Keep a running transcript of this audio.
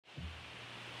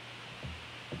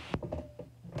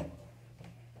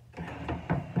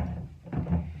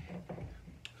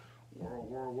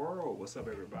world. What's up,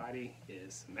 everybody?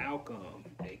 It's Malcolm,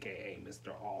 A.K.A.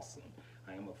 Mr. Awesome.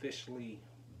 I am officially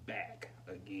back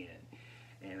again.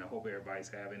 And I hope everybody's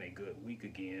having a good week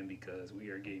again because we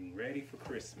are getting ready for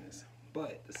Christmas.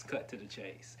 But let's cut to the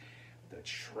chase. The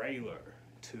trailer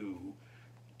to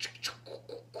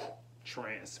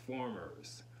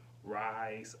Transformers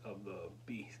Rise of the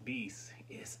Beast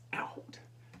is out.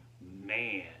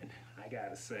 Man, I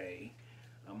gotta say,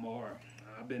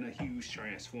 I've been a huge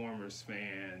Transformers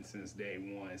fan since day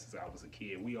one, since I was a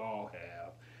kid. We all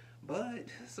have. But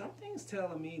something's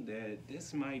telling me that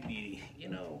this might be,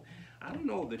 I don't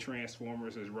know if the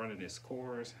Transformers is running its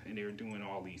course and they're doing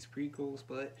all these prequels,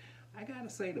 but I gotta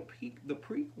say the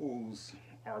prequels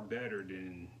are better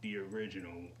than the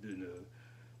original, than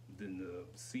the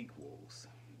sequels,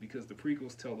 because the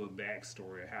prequels tell the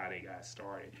backstory of how they got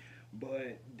started.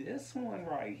 But this one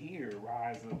right here,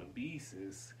 Rise of the Beast,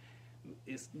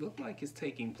 it looked like it's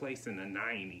taking place in the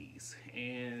 90s,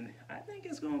 and I think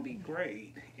it's going to be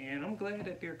great. And I'm glad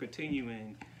that they're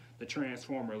continuing the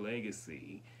Transformer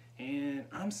legacy, and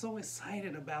I'm so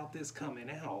excited about this coming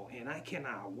out, and I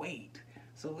cannot wait.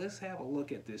 So let's have a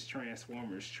look at this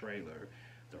Transformers trailer,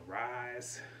 the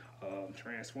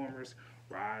Transformers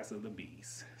Rise of the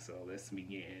Beast. So let's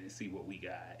begin and see what we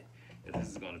got. This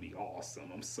is going to be awesome.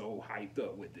 I'm so hyped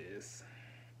up with this.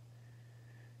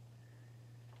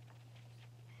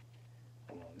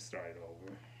 Hold on, let's start it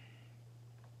over.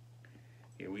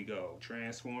 Here we go.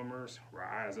 Transformers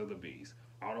Rise of the Beast.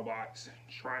 Autobots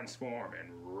transform and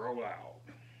roll out.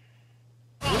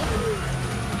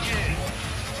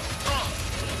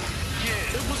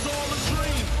 It was all a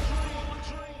dream.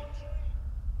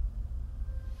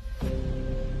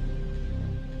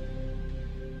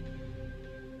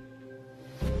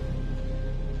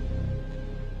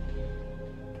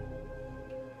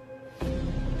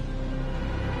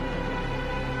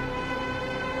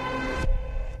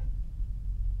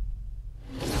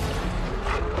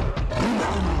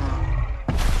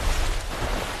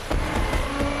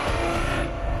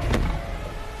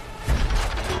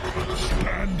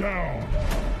 Stand down.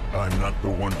 I'm not the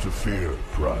one to fear,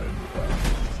 Prime.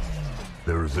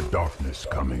 There is a darkness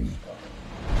coming.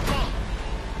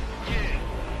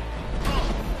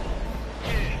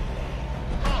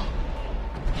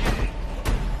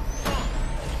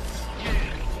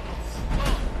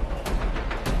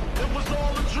 It was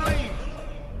all a dream.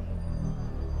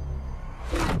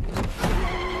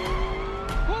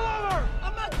 Pull over!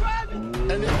 I'm not driving!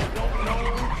 And if you don't know,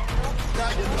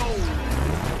 now you know.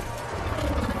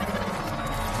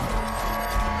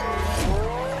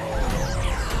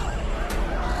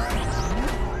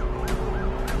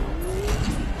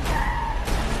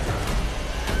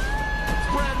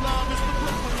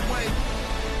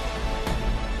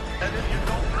 And if you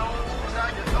don't know, now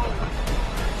you know.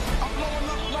 I'm blowing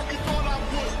up like you thought I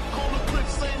would. Call the clip,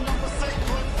 same number, same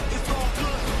run. It's all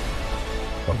good.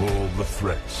 Of all the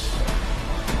threats,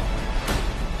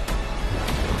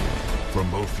 from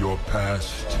both your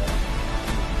past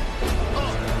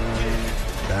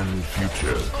and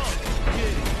future,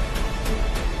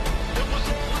 It was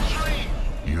all a dream.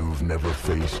 you've never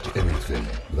faced anything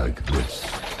like this.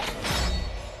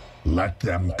 Let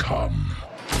them come.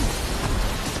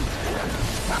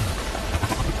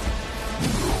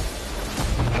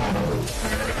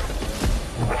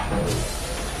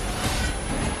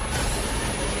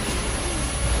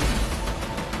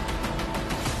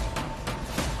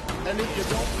 And if you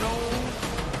don't know,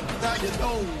 now you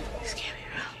know. This can't be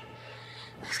real.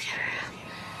 This can't be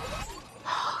real.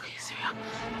 Oh, okay, it's real.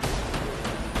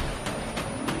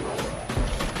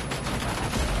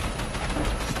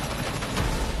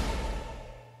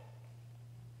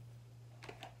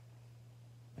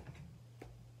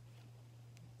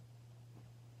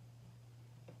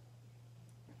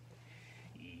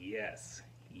 Yes,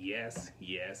 yes,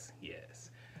 yes, yes.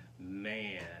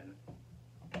 Man,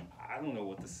 I don't know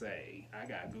what to say. I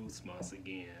got goosebumps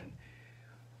again.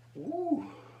 Woo!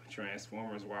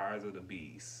 Transformers Rise of the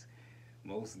Beast.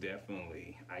 Most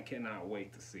definitely. I cannot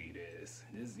wait to see this.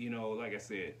 This, like I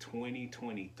said,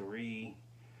 2023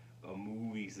 of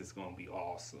movies is gonna be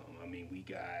awesome. I mean, we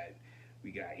got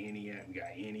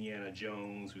Indiana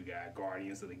Jones, we got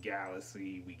Guardians of the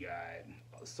Galaxy, we got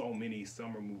so many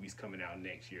summer movies coming out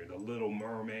next year. The Little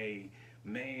Mermaid,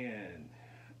 man,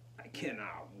 I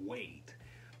cannot wait.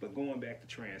 But going back to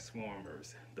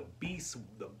Transformers, the Beast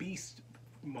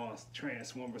monster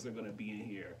Transformers are gonna be in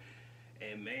here,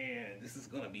 and man, this is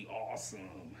gonna be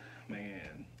awesome,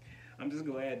 man. I'm just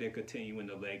glad they're continuing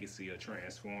the legacy of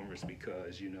Transformers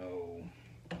because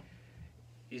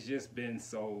it's just been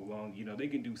so long. They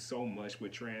can do so much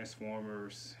with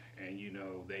Transformers, and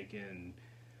they can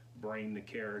bring the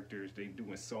characters. They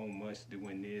doing so much,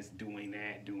 doing this, doing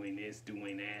that, doing this,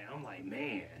 doing that. I'm like,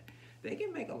 man, they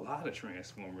can make a lot of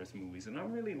Transformers movies, and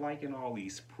I'm really liking all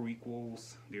these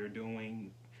prequels they're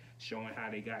doing, showing how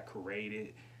they got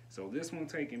created. So this one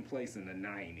taking place in the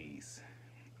 90s.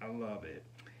 I love it.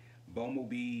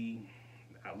 Bumblebee,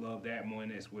 I love that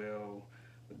one as well.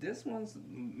 But this one's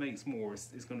makes more,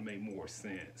 it's gonna make more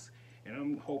sense. And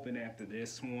I'm hoping after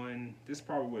this one, this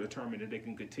probably will determine that they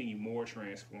can continue more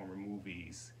Transformer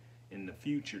movies in the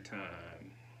future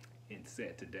time and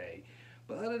set today.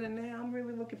 But other than that, I'm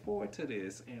really looking forward to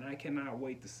this, and I cannot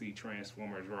wait to see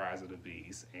Transformers Rise of the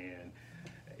Beast. And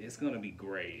it's gonna be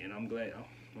great, and I'm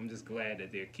just glad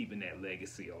that they're keeping that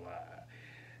legacy alive.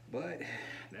 But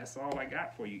that's all I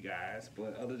got for you guys.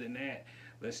 But other than that,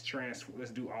 let's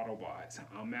do Autobots.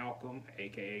 I'm Malcolm,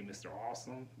 aka Mr.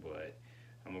 Awesome, but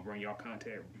I'm gonna bring y'all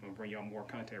content. I'm gonna bring y'all more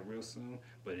content real soon.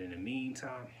 But in the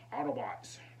meantime,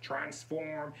 Autobots,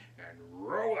 transform and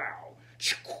roll out.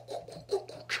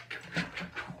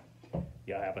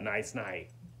 Y'all have a nice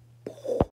night.